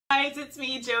Guys, it's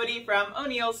me, Jody from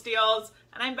O'Neill Steals,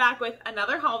 and I'm back with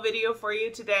another haul video for you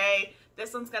today.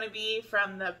 This one's going to be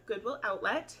from the Goodwill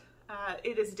Outlet.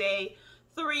 It is day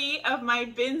 3 of my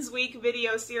Bins Week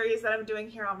video series that I'm doing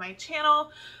here on my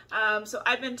channel. So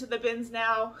I've been to the bins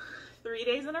now 3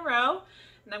 days in a row,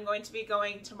 and I'm going to be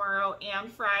going tomorrow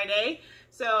and Friday.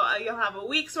 So you'll have a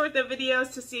week's worth of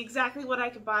videos to see exactly what I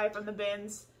can buy from the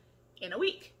bins in a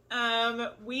week.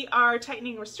 We are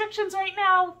tightening restrictions right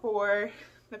now for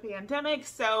the pandemic,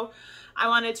 so I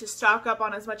wanted to stock up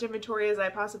on as much inventory as I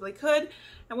possibly could,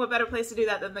 and what better place to do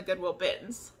that than the Goodwill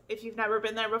bins. If you've never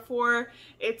been there before,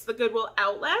 it's the Goodwill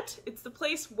Outlet. It's the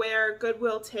place where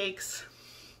Goodwill takes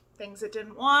things it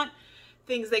didn't want,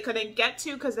 things they couldn't get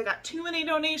to because they got too many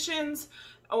donations,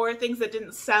 or things that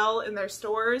didn't sell in their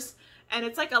stores, and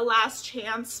it's like a last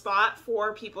chance spot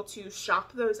for people to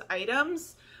shop those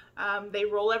items. They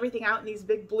roll everything out in these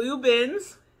big blue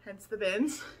bins, hence the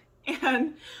bins,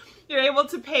 and you're able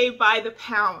to pay by the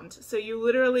pound. So you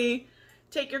literally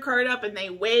take your card up and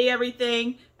they weigh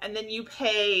everything, and then you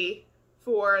pay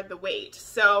for the weight.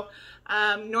 So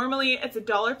normally it's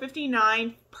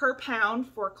 $1.59 per pound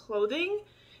for clothing.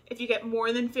 If you get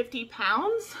more than 50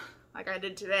 pounds, like I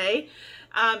did today,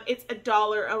 it's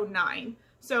 $1.09.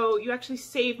 So you actually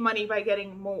save money by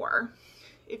getting more.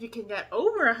 If you can get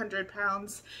over 100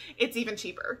 pounds, it's even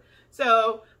cheaper.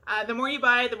 So the more you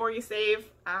buy, the more you save.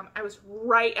 I was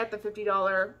right at the $50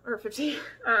 or 50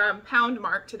 pound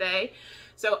mark today.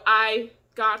 So I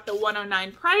got the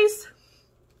 $109 price.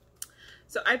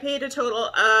 So I paid a total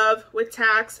of, with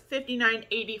tax,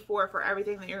 $59.84 for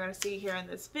everything that you're going to see here in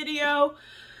this video.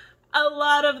 A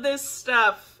lot of this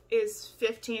stuff is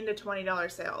 $15 to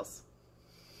 $20 sales.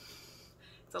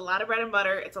 It's a lot of bread and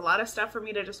butter. It's a lot of stuff for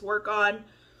me to just work on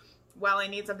while I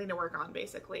need something to work on,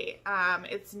 basically.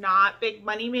 It's not big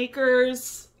money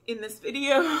makers in this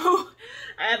video. I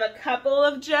have a couple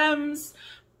of gems,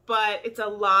 but it's a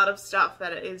lot of stuff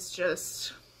that is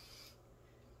just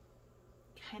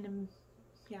kind of,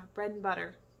 yeah, bread and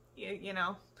butter. You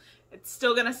know, it's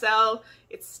still gonna sell,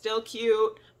 it's still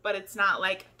cute, but it's not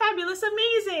like fabulous,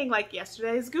 amazing, like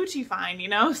yesterday's Gucci find, you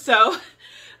know? So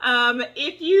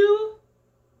if you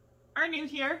are new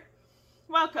here,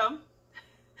 welcome.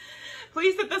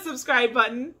 Please hit the subscribe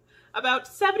button. About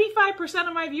 75%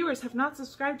 of my viewers have not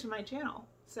subscribed to my channel.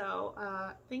 So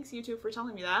thanks YouTube for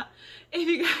telling me that. If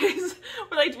you guys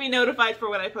would like to be notified for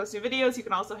when I post new videos, you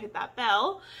can also hit that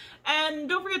bell. And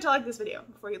don't forget to like this video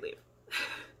before you leave.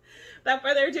 Without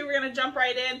further ado, we're gonna jump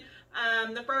right in.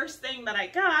 The first thing that I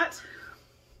got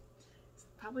is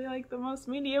probably like the most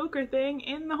mediocre thing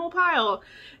in the whole pile,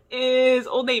 is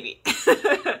Old Navy.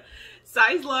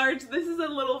 Size large. This is a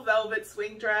little velvet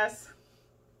swing dress.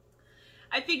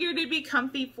 I figured it'd be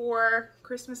comfy for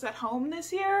Christmas at home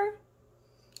this year.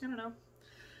 I don't know.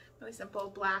 Really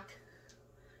simple, black.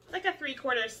 Like a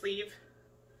 3/4 sleeve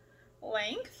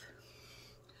length.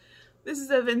 This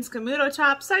is a Vince Camuto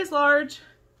top, size large.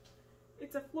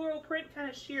 It's a floral print kind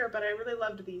of sheer, but I really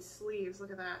loved these sleeves.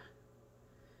 Look at that.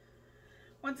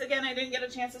 Once again, I didn't get a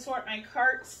chance to sort my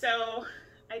cart, so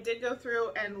I did go through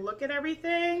and look at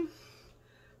everything.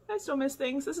 I still miss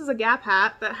things. This is a Gap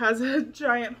hat that has a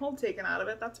giant hole taken out of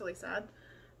it. That's really sad.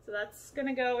 So that's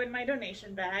gonna go in my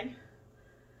donation bag.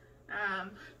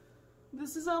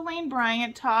 This is a Lane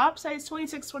Bryant top, size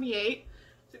 26-28.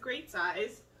 It's a great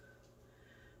size.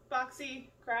 Boxy,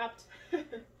 cropped.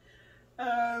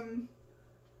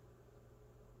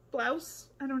 Blouse.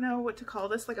 I don't know what to call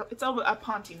this. Like it's a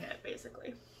ponte knit,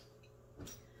 basically.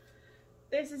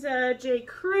 This is a J.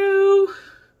 Crew,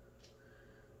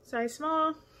 size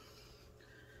small.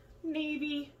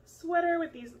 Navy sweater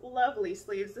with these lovely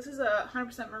sleeves. This is a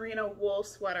 100% merino wool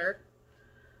sweater.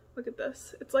 Look at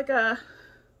this. It's like a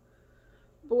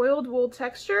boiled wool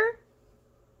texture,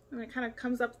 and it kind of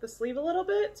comes up the sleeve a little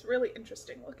bit. It's really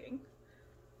interesting looking.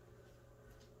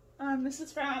 This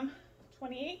is from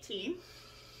 2018.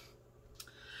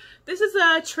 This is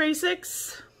a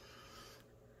Tray-6,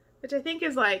 which I think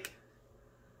is like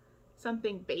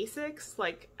something basics.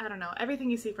 Like, I don't know.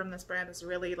 Everything you see from this brand is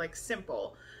really like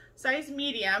simple. Size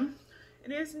medium.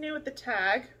 It is new with the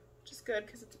tag, which is good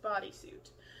because it's a bodysuit.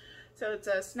 So it's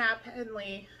a Snap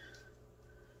Henley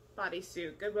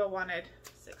bodysuit. Goodwill wanted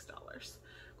 $6.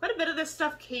 Quite a bit of this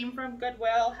stuff came from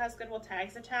Goodwill, has Goodwill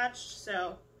tags attached,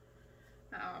 so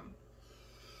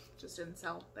just didn't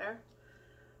sell there.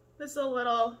 This is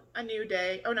a New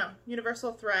Day. Oh no,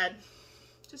 Universal Thread.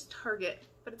 Just Target,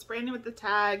 but it's brand new with the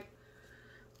tag.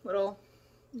 Little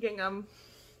gingham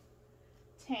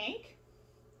tank.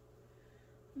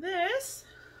 This,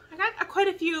 I got quite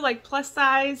a few like plus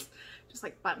size, just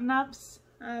like button ups.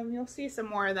 You'll see some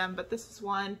more of them, but this is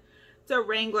one. It's a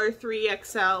Wrangler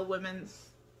 3XL women's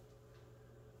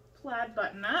plaid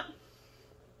button-up.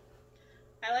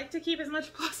 I like to keep as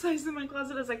much plus size in my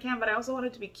closet as I can, but I also want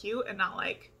it to be cute and not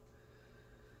like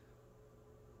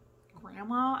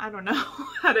grandma. I don't know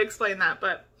how to explain that,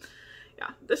 but yeah.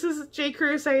 This is J.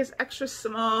 Crew size extra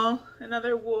small.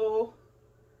 Another wool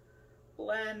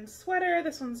blend sweater.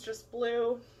 This one's just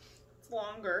blue. It's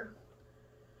longer.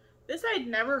 This I'd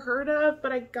never heard of,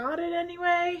 but I got it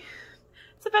anyway.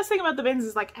 It's the best thing about the bins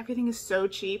is like everything is so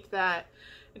cheap that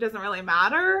it doesn't really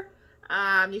matter.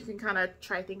 You can kind of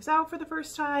try things out for the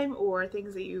first time, or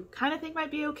things that you kind of think might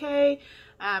be okay,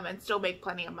 and still make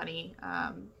plenty of money.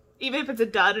 Even if it's a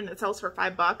dud and it sells for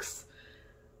 $5,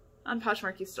 on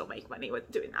Poshmark you still make money with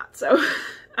doing that. So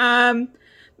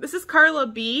this is Carla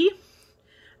B.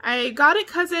 I got it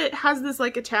because it has this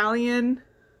like Italian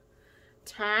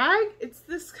tag. It's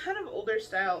this kind of older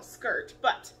style skirt,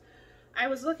 but I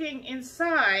was looking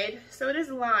inside, so it is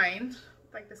lined,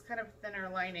 like this kind of thinner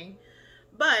lining,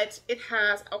 but it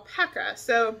has alpaca.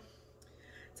 So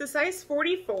it's a size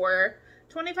 44,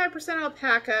 25%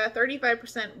 alpaca,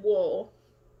 35% wool,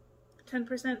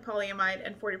 10% polyamide,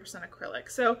 and 40% acrylic.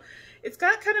 So it's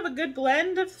got kind of a good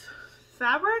blend of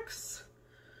fabrics.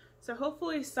 So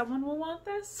hopefully someone will want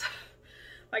this.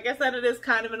 Like I said, it is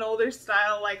kind of an older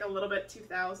style, like a little bit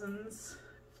 2000s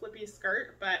flippy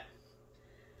skirt, but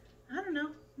I don't know,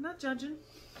 I'm not judging.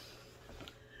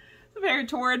 A pair of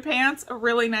Torrid pants, a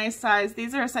really nice size.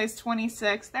 These are a size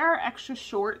 26. They're extra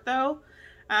short though,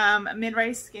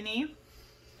 mid-rise skinny,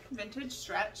 vintage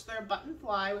stretch. They're a button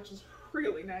fly, which is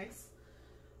really nice.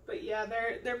 But yeah,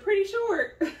 they're pretty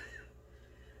short.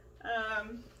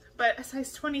 But a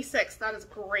size 26, that is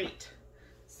great.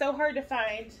 So hard to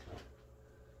find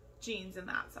jeans in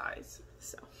that size.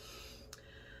 So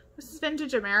this is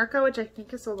Vintage America, which I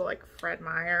think is sold at like Fred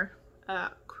Meyer,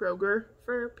 Kroger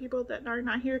for people that are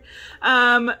not here.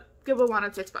 Goodwill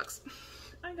wanted $6.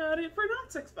 I got it for not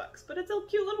 $6, but it's a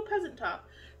cute little peasant top.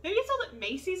 Maybe it's sold at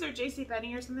Macy's or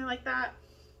JCPenney or something like that.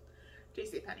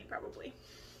 JCPenney probably.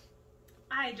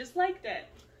 I just liked it.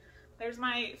 There's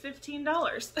my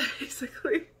 $15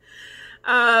 basically.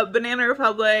 Banana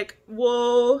Republic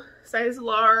wool, size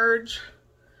large,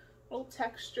 little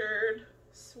textured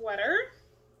sweater.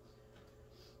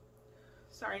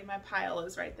 Sorry, my pile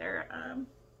is right there.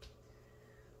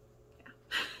 Yeah.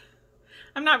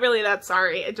 I'm not really that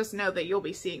sorry. I just know that you'll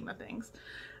be seeing the things.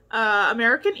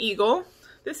 American Eagle.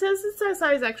 This says it's a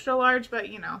size extra large, but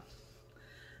you know,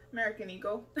 American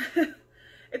Eagle.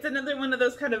 It's another one of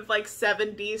those kind of like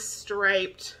 70s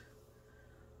striped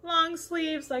long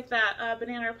sleeves, like that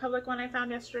Banana Republic one I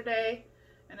found yesterday.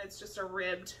 And it's just a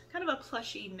ribbed, kind of a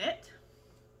plushy knit.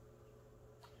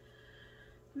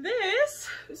 This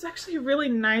is actually a really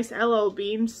nice LL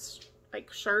Bean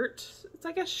like shirt. It's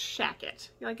like a shacket,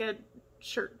 like a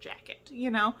shirt jacket,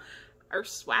 you know, or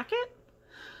swacket.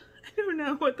 I don't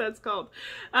know what that's called.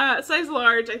 Size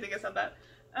large, I think I said that.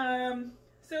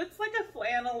 So it's like a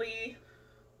flannel-y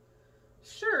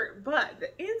shirt, but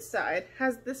the inside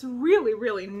has this really,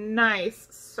 really nice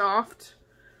soft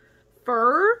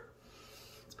fur.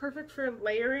 It's perfect for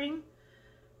layering.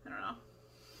 I don't know.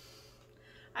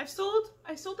 I sold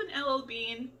an LL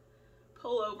Bean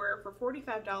pullover for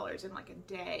 $45 in like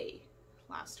a day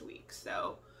last week,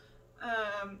 so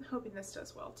hoping this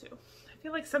does well too. I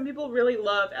feel like some people really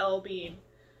love LL Bean.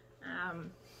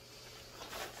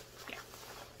 Yeah.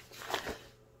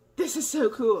 This is so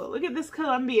cool. Look at this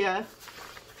Columbia.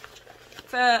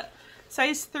 It's a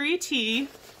size 3T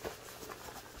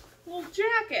little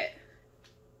jacket.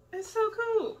 It's so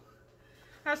cool.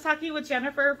 I was talking with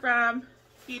Jennifer from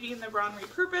Beauty and the Brawn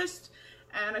Repurposed,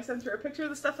 and I sent her a picture of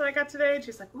the stuff that I got today, and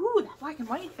she's like, ooh, that black and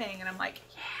white thing. And I'm like,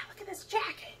 yeah, look at this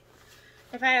jacket.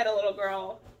 If I had a little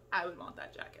girl, I would want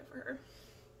that jacket for her.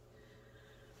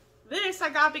 This I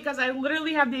got because I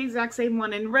literally have the exact same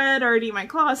one in red already in my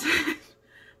closet.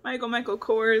 Michael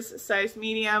Kors, size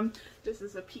medium. This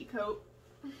is a peacoat.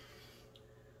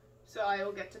 So I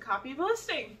will get to copy the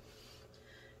listing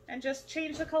and just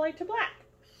change the color to black.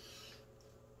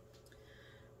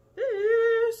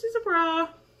 This is a bra,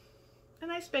 a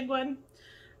nice big one.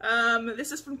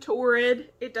 This is from Torrid.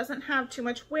 It doesn't have too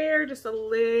much wear, just a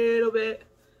little bit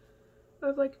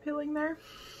of like pilling there.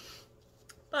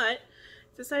 But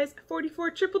it's a size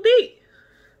 44 triple D.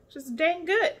 Just dang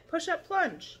good. Push up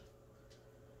plunge.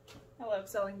 I love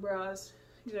selling bras.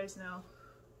 You guys know.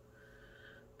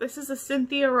 This is a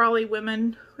Cynthia Raleigh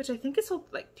Women, which I think is sold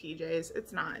like TJ's.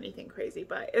 It's not anything crazy,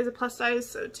 but it's a plus size,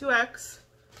 so 2X.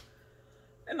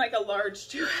 And like a large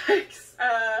 2X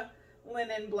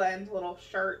linen blend little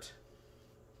shirt.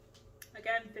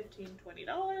 Again, $15,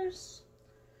 $20.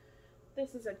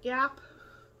 This is a Gap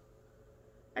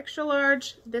extra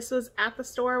large. This was at the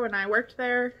store when I worked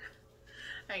there.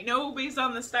 I know based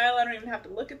on the style, I don't even have to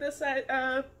look at this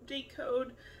date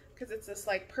code because it's this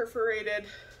like perforated,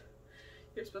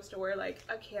 you're supposed to wear like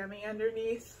a cami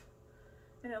underneath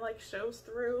and it like shows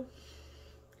through.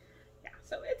 Yeah,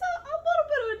 so it's a little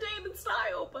bit of a dated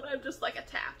style, but I'm just like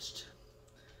attached.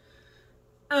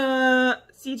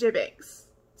 CJ Banks,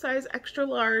 size extra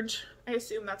large. I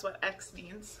assume that's what X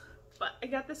means, but I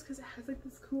got this because it has like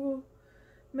this cool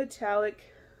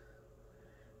metallic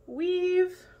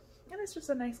weave, and it's just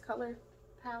a nice color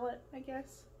palette, I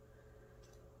guess,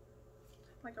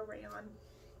 like a rayon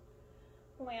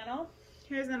flannel.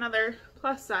 Here's another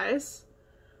plus size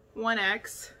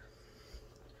 1X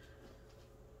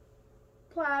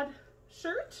plaid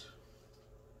shirt,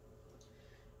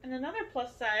 and another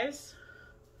plus size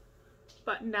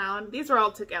button down. These are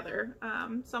all together.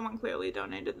 Someone clearly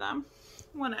donated them.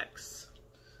 1X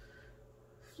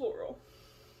floral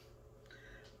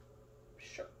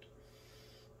shirt.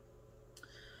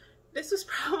 This is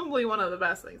probably one of the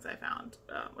best things I found,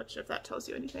 which if that tells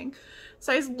you anything.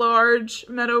 Size large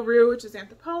Meadow Rue, which is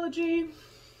Anthropologie.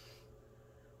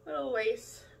 Little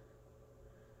lace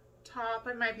top.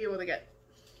 I might be able to get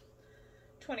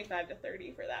 25 to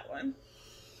 30 for that one.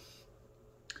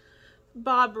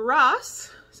 Bob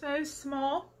Ross, size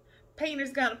small.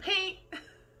 Painter's Gonna Paint.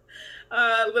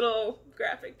 Little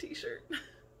graphic t-shirt.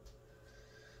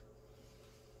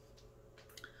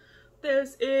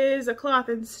 This is a Cloth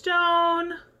and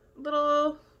Stone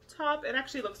little top. It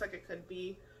actually looks like it could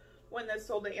be one that's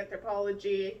sold at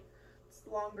Anthropologie. It's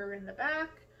longer in the back.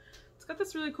 It's got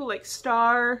this really cool like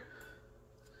star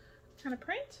kind of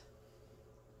print.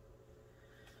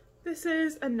 This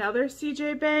is another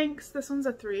CJ Banks. This one's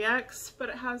a 3X, but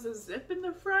it has a zip in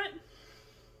the front.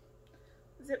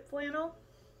 Zip flannel.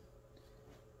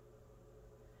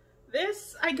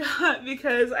 This I got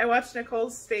because I watched Nicole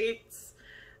State's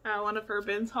one of her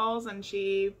bins hauls, and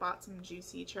she bought some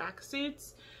juicy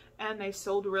tracksuits and they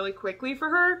sold really quickly for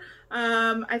her.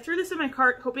 I threw this in my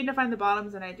cart hoping to find the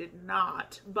bottoms, and I did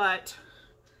not, but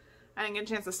I didn't get a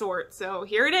chance to sort, so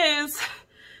here it is.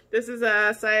 This is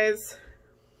a size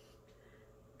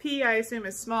P, I assume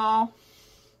is small.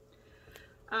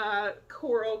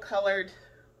 Coral colored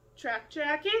track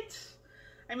jacket.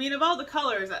 I mean, of all the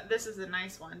colors, this is a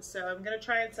nice one, so I'm gonna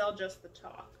try and sell just the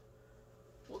top.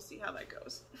 We'll see how that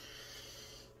goes.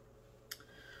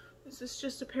 This is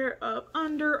just a pair of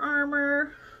Under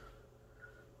Armour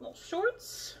little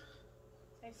shorts,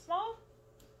 size small.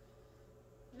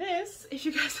 This, if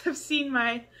you guys have seen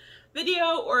my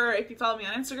video or if you follow me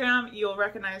on Instagram, you'll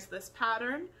recognize this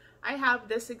pattern. I have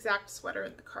this exact sweater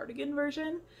in the cardigan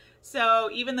version. So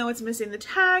even though it's missing the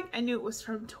tag, I knew it was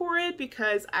from Torrid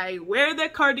because I wear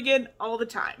that cardigan all the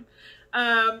time.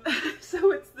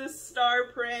 So it's this star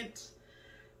print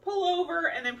pullover,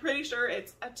 and I'm pretty sure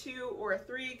it's a 2 or a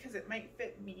 3 because it might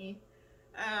fit me.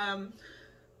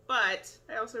 But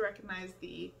I also recognize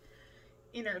the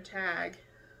inner tag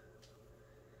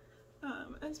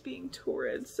as being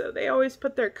Torrid. So they always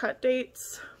put their cut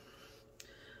dates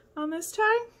on this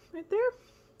tag right there.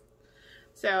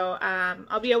 So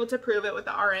I'll be able to prove it with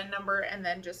the RN number and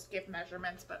then just give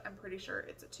measurements, but I'm pretty sure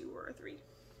it's a 2 or a 3.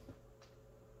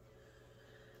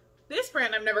 This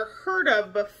brand I've never heard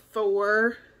of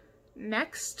before.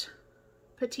 Next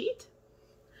Petite.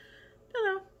 Don't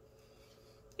know.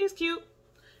 It's cute.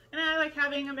 And I like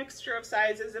having a mixture of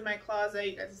sizes in my closet.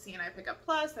 You guys have seen I pick up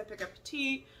plus, I pick up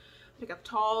petite, I pick up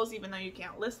talls, even though you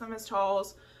can't list them as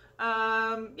talls.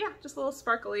 Yeah, just a little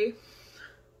sparkly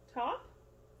top.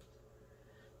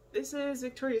 This is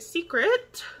Victoria's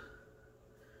Secret.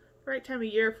 Right time of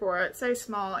year for it. Size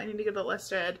small. I need to get it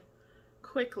listed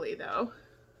quickly though.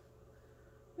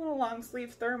 Little long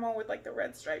sleeve thermal with like the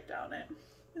red stripe down it.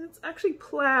 And it's actually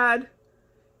plaid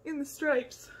in the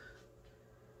stripes.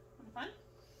 Fun.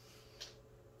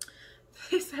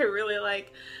 This I really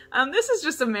like. This is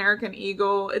just American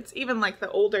Eagle. It's even like the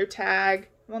older tag.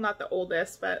 Well, not the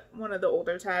oldest, but one of the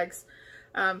older tags.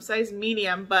 Size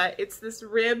medium, but it's this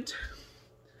ribbed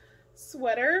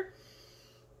sweater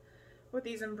with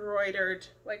these embroidered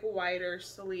like wider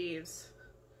sleeves.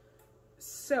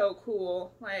 So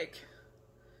cool. Like,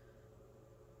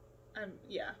 I'm,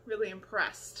 yeah, really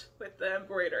impressed with the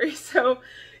embroidery. So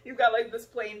you've got like this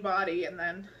plain body and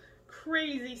then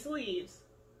crazy sleeves.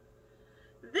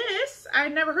 This,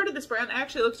 I'd never heard of this brand. I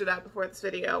actually looked it up before this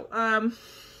video.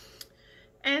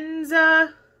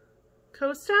 Enza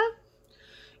Costa.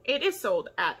 It is sold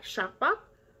at Shopbop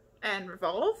and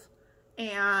Revolve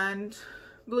and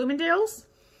Bloomingdale's.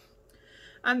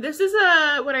 This is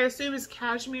what I assume is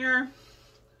cashmere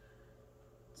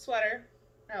sweater.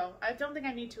 No, I don't think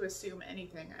I need to assume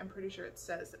anything. I'm pretty sure it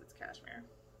says that it's cashmere.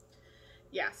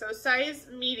 Yeah, so size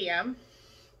medium,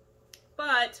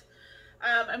 but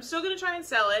I'm still going to try and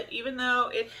sell it, even though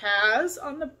it has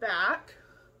on the back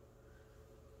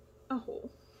a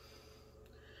hole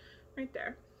right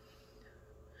there.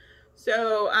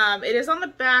 So it is on the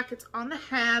back, it's on the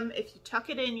hem. If you tuck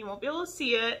it in, you won't be able to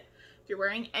see it. If you're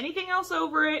wearing anything else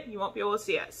over it, you won't be able to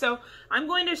see it. So I'm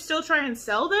going to still try and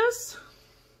sell this.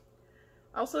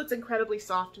 Also, it's incredibly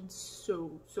soft and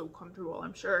so comfortable,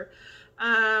 I'm sure.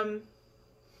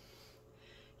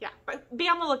 Yeah, but be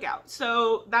on the lookout.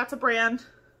 So that's a brand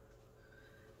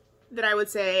that I would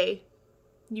say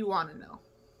you want to know.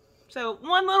 So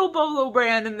one little BOLO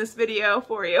brand in this video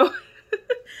for you.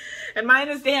 And mine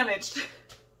is damaged.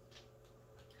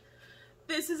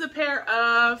 This is a pair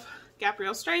of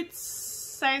Gabrielle Straits,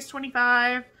 size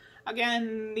 25.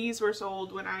 Again, these were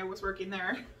sold when I was working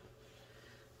there.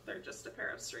 They're just a pair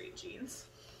of straight jeans.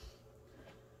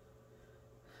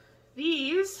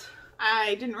 These,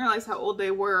 I didn't realize how old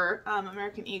they were,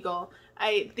 American Eagle.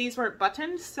 These weren't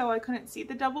buttoned, so I couldn't see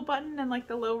the double button and like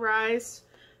the low rise.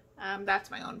 That's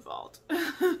my own fault.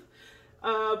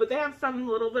 But they have some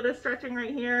little bit of stretching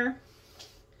right here.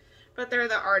 But they're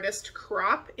the artist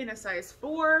crop in a size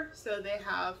 4, so they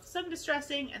have some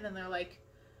distressing, and then they're like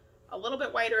a little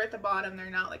bit wider at the bottom. They're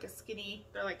not like a skinny,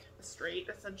 they're like a straight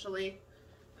essentially.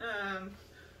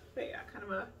 But yeah, kind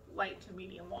of a light to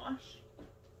medium wash.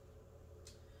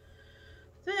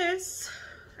 This,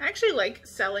 I actually like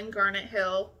selling Garnet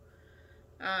Hill.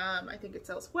 I think it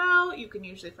sells well. You can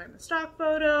usually find the stock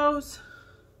photos.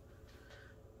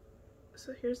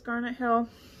 So here's Garnet Hill.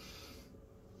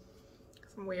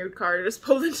 Some weird car just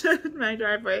pulled into my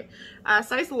driveway.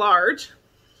 Size large.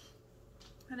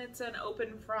 And it's an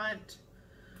open front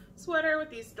sweater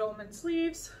with these dolman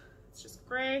sleeves. It's just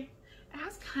gray. It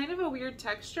has kind of a weird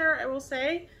texture, I will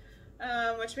say,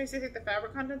 which makes me think the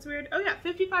fabric content's weird. Oh yeah,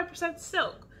 55%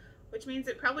 silk, which means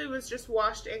it probably was just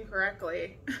washed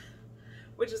incorrectly,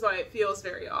 which is why it feels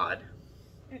very odd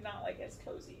and not like as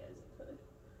cozy as it could.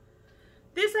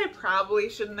 This I probably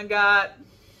shouldn't have got.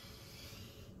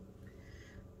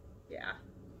 Yeah.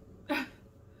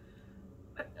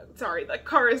 Sorry, the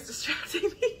car is distracting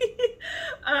me.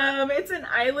 It's an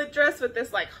eyelet dress with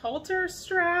this like halter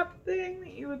strap thing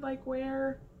that you would like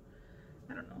wear.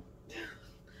 I don't know.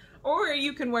 Or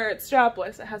you can wear it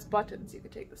strapless. It has buttons. You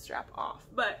could take the strap off.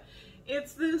 But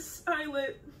it's this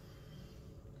eyelet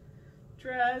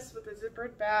dress with a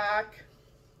zippered back.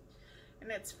 And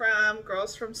it's from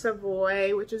Girls from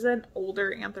Savoy, which is an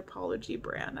older Anthropologie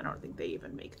brand. I don't think they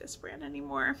even make this brand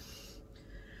anymore.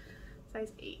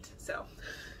 Size 8. So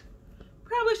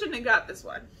probably shouldn't have got this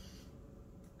one.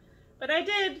 But I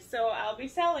did, so I'll be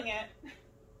selling it.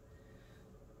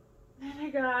 Then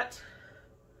I got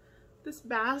this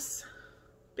Bass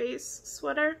base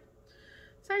sweater.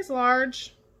 Size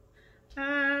large.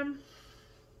 It's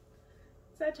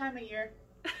that time of year.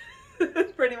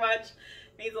 Pretty much.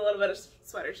 Needs a little bit of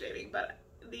sweater shaving, but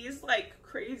these like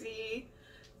crazy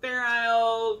Fair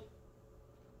Isle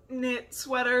knit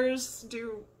sweaters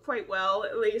do quite well,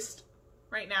 at least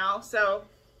right now, so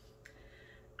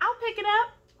I'll pick it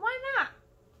up. Why not?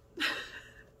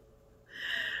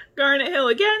 Garnet Hill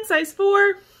again, size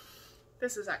 4.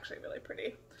 This is actually really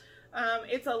pretty.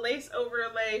 It's a lace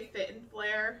overlay fit and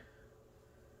flare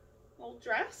little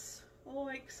dress, little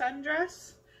like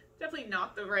sundress. Definitely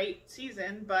not the right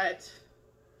season, but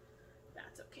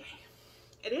that's okay.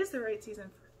 It is the right season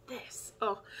for this.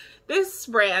 Oh, this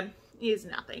brand is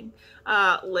nothing.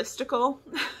 Listicle.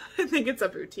 I think it's a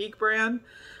boutique brand.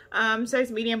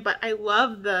 Size medium, but I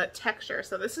love the texture.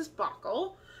 So this is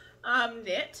Buckle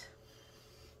knit.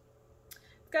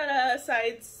 It's got a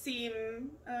side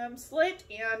seam slit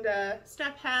and a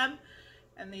step hem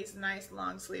and these nice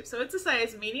long sleeves. So it's a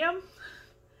size medium.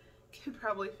 Could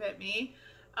probably fit me.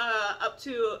 Up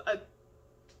to a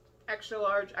extra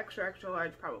large, extra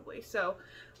large probably. So,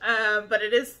 but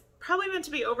it is probably meant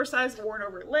to be oversized, worn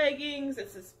over leggings.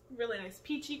 It's this really nice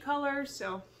peachy color,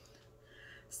 so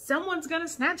someone's gonna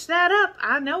snatch that up.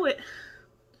 I know it.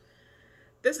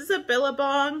 This is a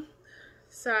Billabong,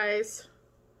 size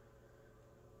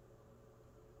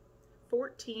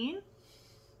 14. Is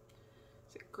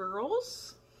it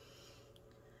girls?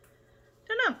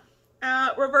 Don't know.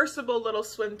 Reversible little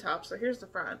swim top. So here's the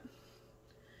front.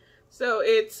 So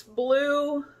it's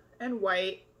blue and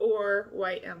white or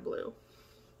white and blue.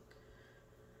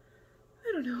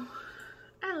 I don't know.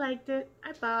 I liked it.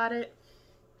 I bought it.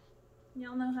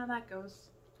 Y'all know how that goes.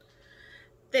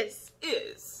 This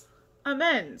is a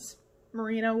men's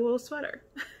merino wool sweater.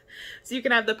 So you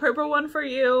can have the purple one for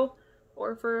you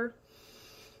or for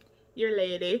your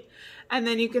lady, and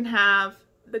then you can have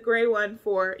the gray one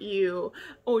for you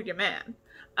or your man.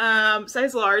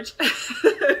 Size large.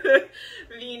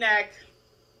 V-neck.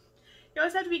 You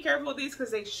always have to be careful with these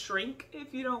because they shrink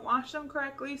if you don't wash them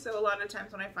correctly. So a lot of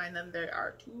times when I find them, they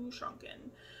are too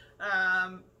shrunken.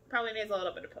 Probably needs a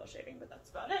little bit of pill shaving, but that's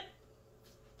about it.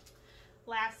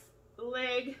 Last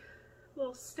leg,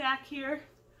 little stack here.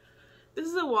 This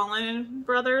is a Wallen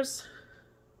Brothers.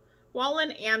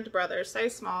 Wallen and Brothers,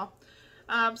 size small.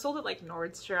 Sold at like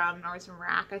Nordstrom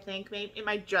Rack, I think. Maybe it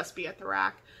might just be at the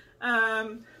Rack.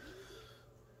 Button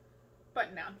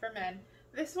down for men.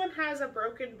 This one has a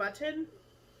broken button.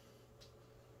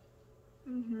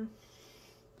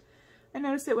 I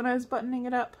noticed it when I was buttoning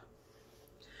it up.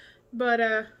 But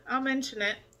I'll mention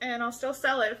it, and I'll still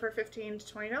sell it for $15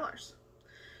 to $20.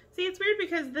 See, it's weird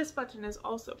because this button is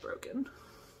also broken.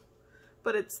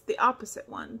 But it's the opposite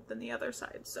one than the other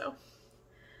side, so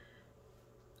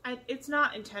it's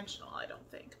not intentional, I don't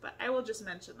think, but I will just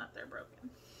mention that they're broken.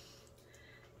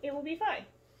 It will be fine.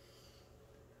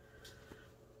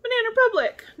 Banana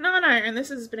Republic, non-iron. This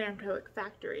is Banana Republic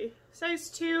Factory. Size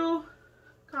 2,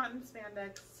 cotton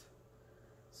spandex,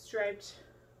 striped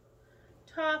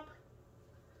top.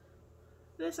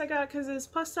 This I got because it's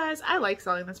plus size. I like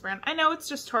selling this brand. I know it's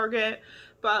just Target,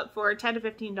 but for $10 to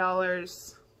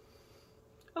 $15,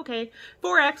 okay.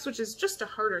 4X, which is just a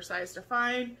harder size to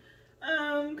find.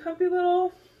 Comfy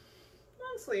little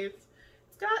long sleeve.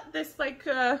 It's got this like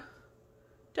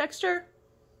texture,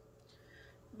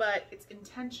 but it's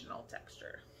intentional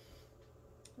texture.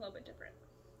 A little bit different.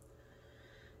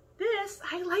 This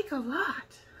I like a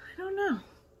lot. I don't know.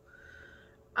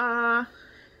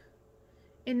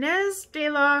 Inez de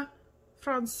la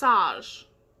Françage.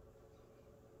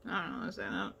 I don't know how to say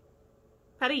that.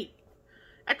 Paris.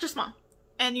 Extra small.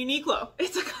 And Uniqlo.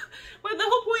 It's a, well, the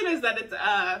whole point is that it's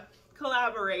a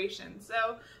collaboration.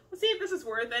 So we'll see if this is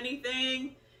worth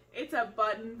anything. It's a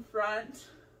button front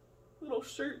little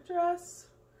shirt dress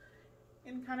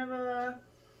in kind of a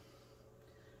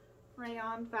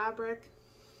rayon fabric.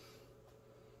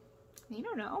 You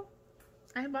don't know.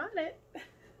 I bought it.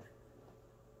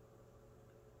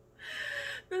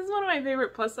 This is one of my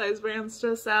favorite plus size brands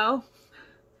to sell.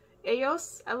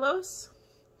 Elos.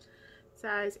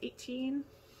 Size 18.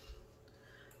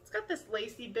 It's got this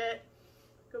lacy bit,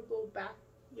 like a little back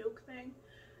yoke thing,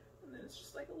 and then it's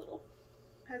just like a little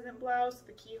peasant blouse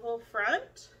with a keyhole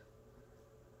front.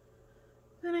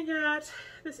 Then I got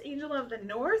this Angel of the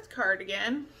North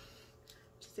cardigan,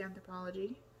 which is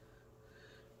Anthropology.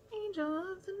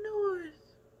 Angel of the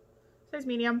North. Size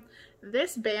medium.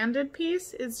 This banded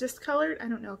piece is just colored. I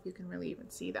don't know if you can really even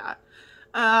see that.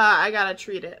 I gotta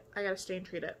treat it. I gotta stain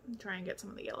treat it and try and get some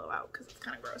of the yellow out because it's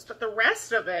kind of gross. But the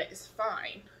rest of it is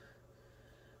fine.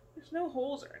 There's no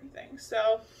holes or anything.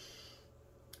 So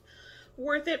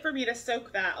worth it for me to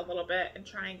soak that a little bit and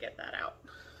try and get that out.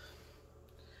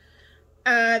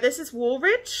 This is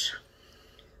Woolrich.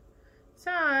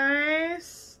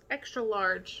 Size extra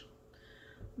large.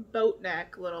 Boat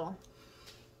neck little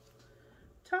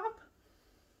top.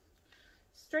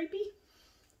 Stripey.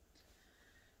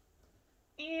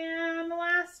 And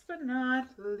last but not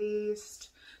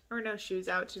least, there were no shoes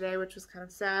out today, which was kind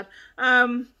of sad,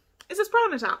 is this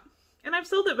Prana top. And I've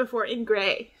sold it before in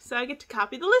gray, so I get to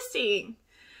copy the listing.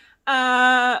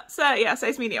 So yeah,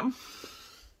 size medium.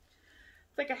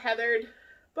 It's like a heathered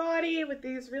body with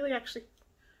these really actually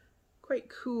quite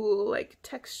cool, like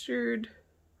textured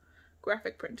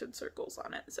graphic printed circles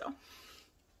on it, so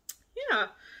yeah.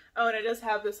 Oh, and it does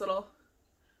have this little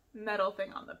metal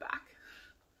thing on the back.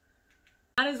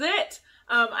 That is it.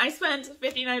 I spent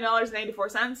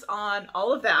 $59.94 on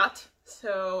all of that,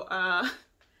 so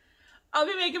I'll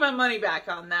be making my money back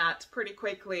on that pretty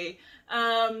quickly.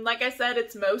 Like I said,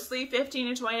 it's mostly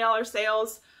 $15 to $20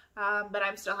 sales, but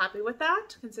I'm still happy with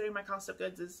that, considering my cost of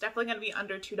goods is definitely going to be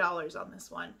under $2 on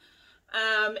this one.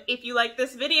 If you like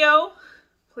this video,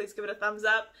 please give it a thumbs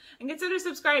up and consider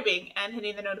subscribing and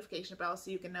hitting the notification bell so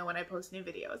you can know when I post new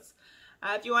videos.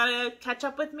 If you want to catch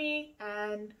up with me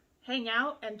and hang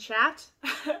out and chat,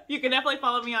 you can definitely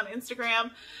follow me on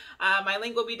Instagram. My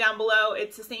link will be down below.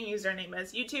 It's the same username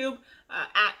as YouTube,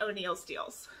 at O'Neill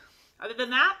Steals. Other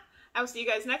than that, I will see you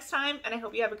guys next time, and I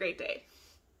hope you have a great day.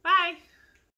 Bye!